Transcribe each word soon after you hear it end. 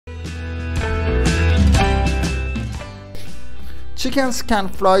Chickens can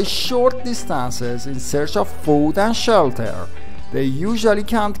fly short distances in search of food and shelter. They usually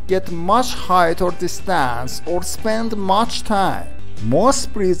can't get much height or distance or spend much time.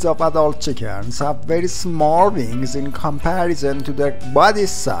 Most breeds of adult chickens have very small wings in comparison to their body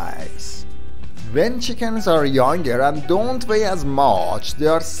size. When chickens are younger and don't weigh as much, they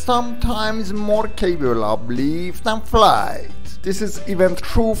are sometimes more capable of lift and flight. This is even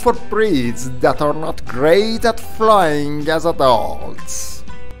true for breeds that are not great at flying as adults.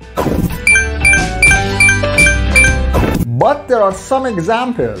 But there are some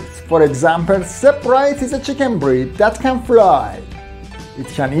examples. For example, Separate is a chicken breed that can fly. It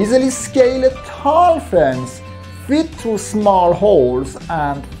can easily scale a tall fence, fit through small holes,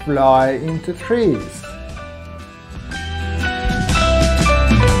 and fly into trees.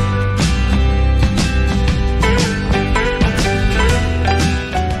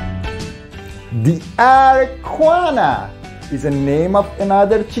 The Araucana is a name of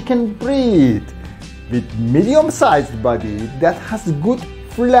another chicken breed with medium-sized body that has good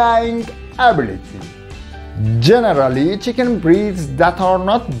flying ability. Generally, chicken breeds that are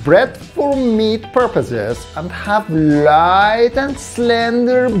not bred for meat purposes and have light and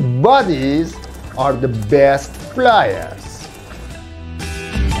slender bodies are the best flyers.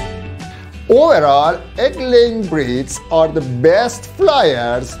 Overall, egg-laying breeds are the best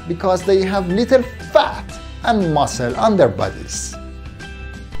flyers because they have little fat and muscle on their bodies.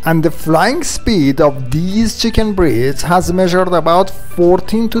 And the flying speed of these chicken breeds has measured about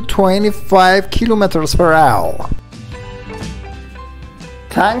 14 to 25 kilometers per hour.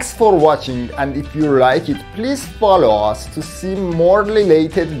 Thanks for watching, and if you like it, please follow us to see more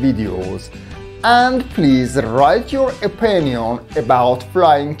related videos. And please write your opinion about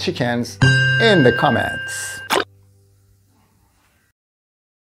flying chickens in the comments.